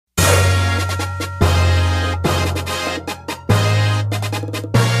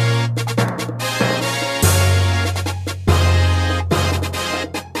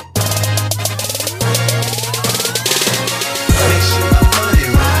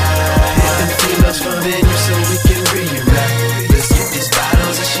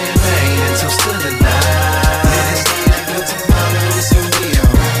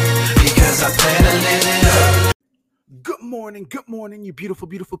morning, you beautiful,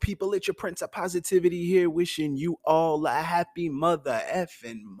 beautiful people. It's your Prince of Positivity here, wishing you all a happy mother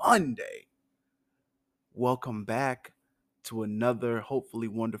effing Monday. Welcome back to another hopefully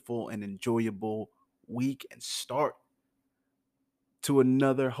wonderful and enjoyable week and start to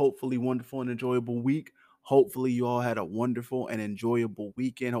another hopefully wonderful and enjoyable week. Hopefully, you all had a wonderful and enjoyable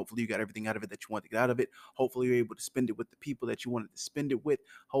weekend. Hopefully, you got everything out of it that you wanted to get out of it. Hopefully, you're able to spend it with the people that you wanted to spend it with.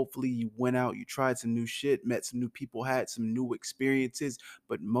 Hopefully, you went out, you tried some new shit, met some new people, had some new experiences.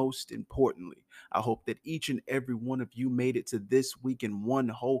 But most importantly, I hope that each and every one of you made it to this week in one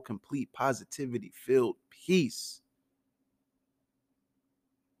whole, complete, positivity filled peace.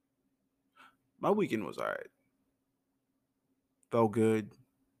 My weekend was all right. Felt good.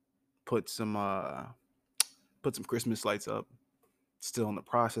 Put some put some Christmas lights up. Still in the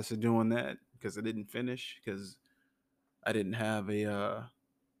process of doing that because I didn't finish because I didn't have a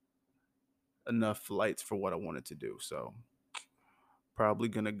enough lights for what I wanted to do. So probably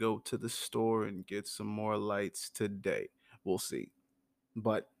gonna go to the store and get some more lights today. We'll see.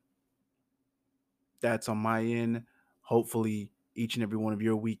 But that's on my end. Hopefully each and every one of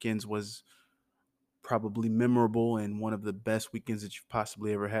your weekends was probably memorable and one of the best weekends that you've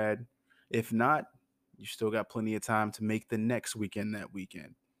possibly ever had. If not, you still got plenty of time to make the next weekend that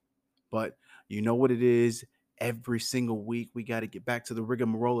weekend. But you know what it is. Every single week, we got to get back to the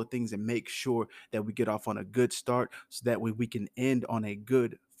rigmarole of things and make sure that we get off on a good start so that way we can end on a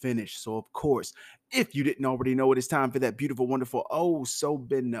good finish. So, of course, if you didn't already know it, it's time for that beautiful, wonderful, oh, so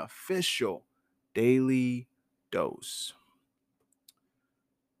beneficial daily dose.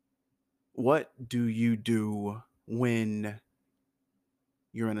 What do you do when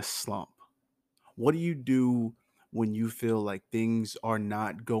you're in a slump? What do you do when you feel like things are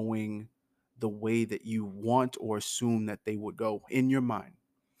not going the way that you want or assume that they would go in your mind?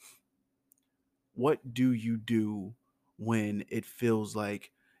 What do you do when it feels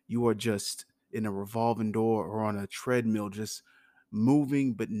like you are just in a revolving door or on a treadmill, just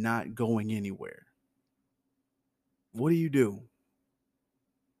moving but not going anywhere? What do you do?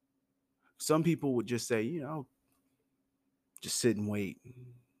 Some people would just say, just sit and wait,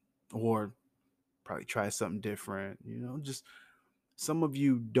 or probably try something different, just some of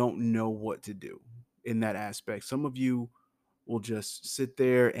you don't know what to do in that aspect. Some of you will just sit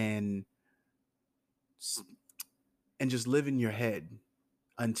there and just live in your head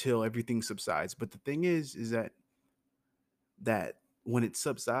until everything subsides. But the thing is that when it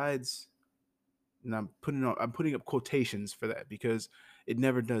subsides, and I'm putting up quotations for that because it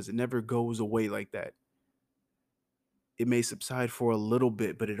never does. It never goes away like that. It may subside for a little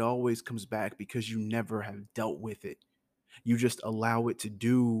bit, but it always comes back because you never have dealt with it. You just allow it to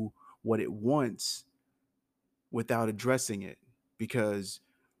do what it wants without addressing it, because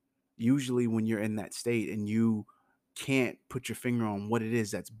usually when you're in that state and you can't put your finger on what it is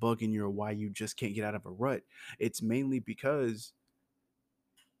that's bugging you or why you just can't get out of a rut, it's mainly because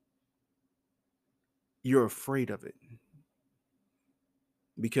you're afraid of it,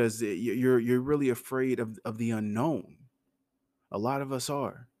 because you're really afraid of the unknown. A lot of us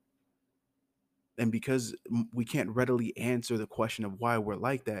are. And because we can't readily answer the question of why we're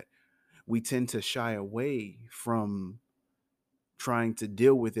like that, we tend to shy away from trying to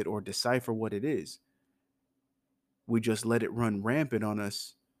deal with it or decipher what it is. We just let it run rampant on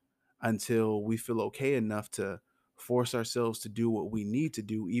us until we feel okay enough to force ourselves to do what we need to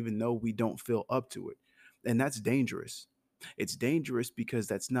do, even though we don't feel up to it. And that's dangerous. It's dangerous because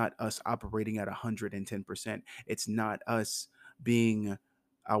that's not us operating at 110%. It's not us being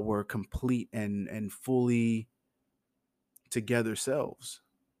our complete and fully together selves.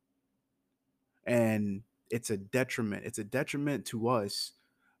 And it's a detriment. It's a detriment to us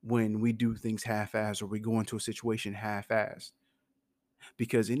when we do things half-assed or we go into a situation half-assed,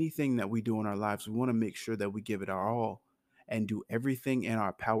 because anything that we do in our lives, we want to make sure that we give it our all and do everything in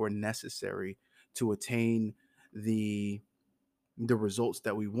our power necessary to attain the results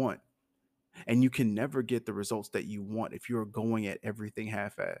that we want. And you can never get the results that you want if you're going at everything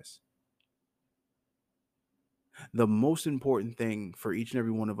half-assed. The most important thing for each and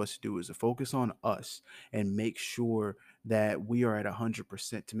every one of us to do is to focus on us and make sure that we are at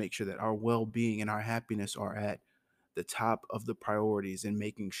 100%, to make sure that our well-being and our happiness are at the top of the priorities, and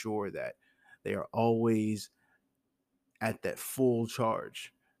making sure that they are always at that full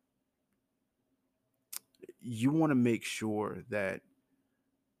charge. You want to make sure that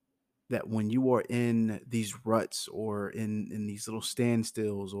when you are in these ruts or in these little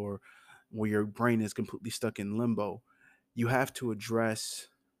standstills, or where your brain is completely stuck in limbo, you have to address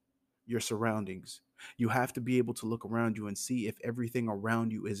your surroundings. You have to be able to look around you and see if everything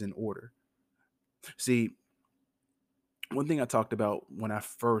around you is in order. See, One thing I talked about when I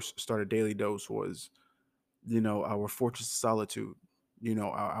first started Daily Dose was, our fortress of solitude,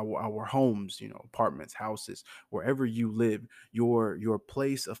 our homes, apartments, houses, wherever you live, your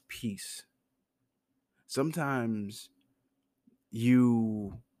place of peace. Sometimes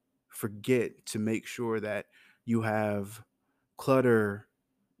you forget to make sure that you have clutter,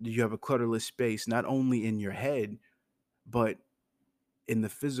 you have a clutterless space, not only in your head, but in the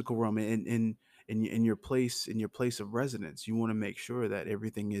physical realm, in your place of residence. You want to make sure that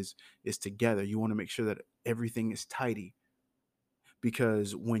everything is together. You want to make sure that everything is tidy,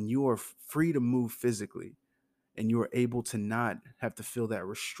 because when you are free to move physically and you are able to not have to feel that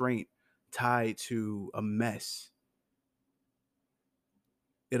restraint tied to a mess,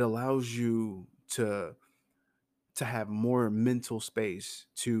 it allows you to have more mental space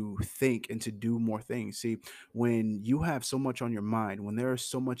to think and to do more things. See, when you have so much on your mind, when there is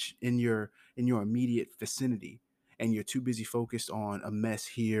so much in your immediate vicinity, and you're too busy focused on a mess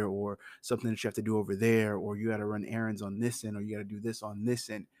here, or something that you have to do over there, or you got to run errands on this end, or you got to do this on this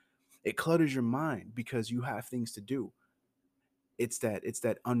end, it clutters your mind because you have things to do. It's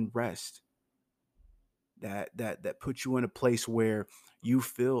that unrest that puts you in a place where you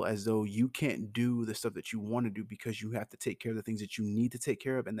feel as though you can't do the stuff that you want to do because you have to take care of the things that you need to take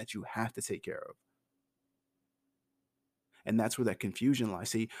care of and that you have to take care of. And that's where that confusion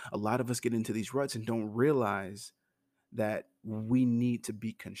lies. See, a lot of us get into these ruts and don't realize that we need to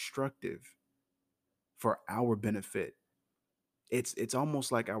be constructive for our benefit. It's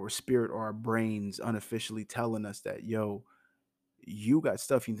almost like our spirit or our brains unofficially telling us that, yo, you got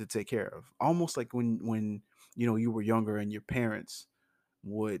stuff you need to take care of. Almost like when you were younger and your parents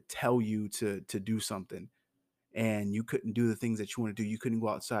would tell you to do something, and you couldn't do the things that you want to do. You couldn't go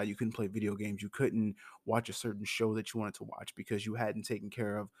outside, you couldn't play video games, you couldn't watch a certain show that you wanted to watch because you hadn't taken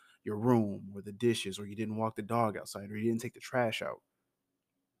care of your room or the dishes, or you didn't walk the dog outside, or you didn't take the trash out.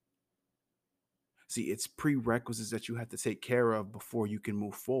 See, it's prerequisites that you have to take care of before you can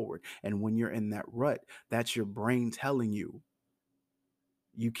move forward. And when you're in that rut, that's your brain telling you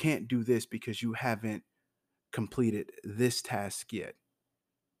you can't do this because you haven't completed this task yet,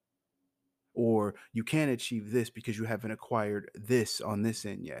 or you can't achieve this because you haven't acquired this on this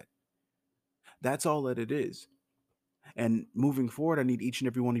end yet. That's all that it is. And moving forward, I need each and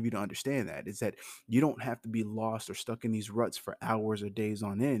every one of you to understand that is that you don't have to be lost or stuck in these ruts for hours or days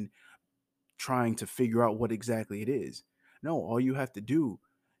on end trying to figure out what exactly it is. No, all you have to do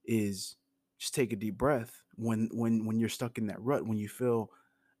is just take a deep breath when you're stuck in that rut, when you feel,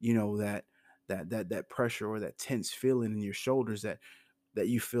 that pressure or that tense feeling in your shoulders, that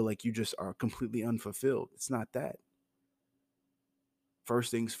you feel like you just are completely unfulfilled. It's not that.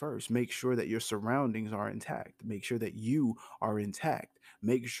 First things first, make sure that your surroundings are intact. Make sure that you are intact.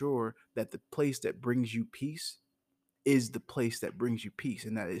 Make sure that the place that brings you peace is the place that brings you peace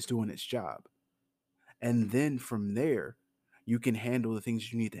and that is doing its job. And then from there, you can handle the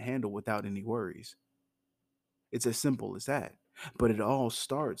things you need to handle without any worries. It's as simple as that. But it all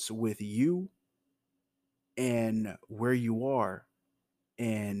starts with you and where you are,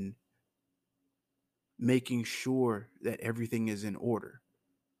 and making sure that everything is in order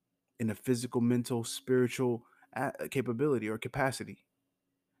in a physical, mental, spiritual capability or capacity.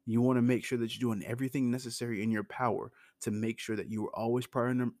 You want to make sure that you're doing everything necessary in your power to make sure that you are always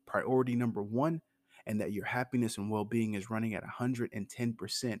priority number one, and that your happiness and well being is running at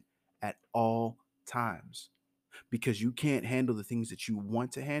 110% at all times. Because you can't handle the things that you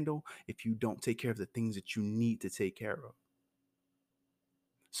want to handle if you don't take care of the things that you need to take care of.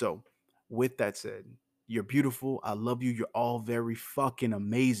 So, with that said, you're beautiful. I love you. You're all very fucking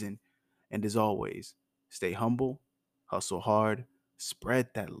amazing. And as always, stay humble, hustle hard, spread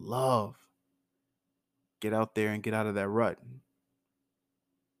that love. Get out there and get out of that rut.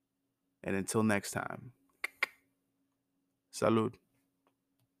 And until next time, salud.